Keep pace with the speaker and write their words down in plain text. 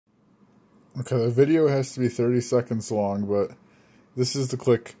Okay, the video has to be 30 seconds long, but this is the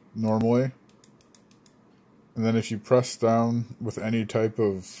click normally. And then if you press down with any type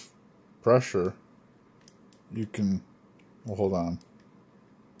of pressure, you can, well, hold on.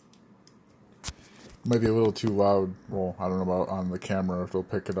 It might be a little too loud. Well, I don't know about on the camera if it'll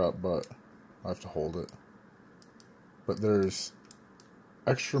pick it up, but I have to hold it. But there's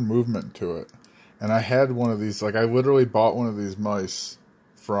extra movement to it. And I had one of these, like I literally bought one of these mice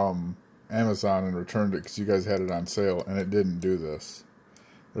from Amazon and returned it because you guys had it on sale, and it didn't do this.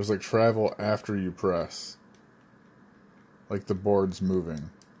 There's like travel after you press. Like the board's moving.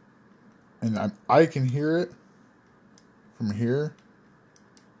 And I can hear it from here.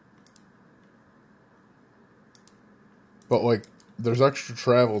 But like there's extra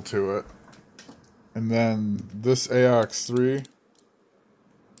travel to it. And then this aerox 3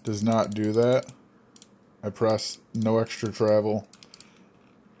 does not do that. I press no extra travel.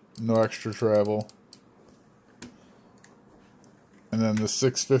 No extra travel. And then the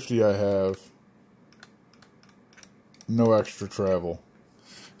 650 I have, no extra travel.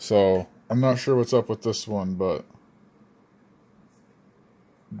 So I'm not sure what's up with this one, but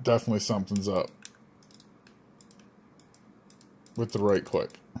definitely something's up with the right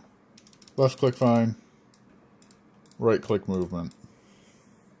click. Left click fine, right click movement.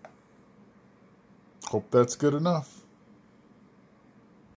 Hope that's good enough.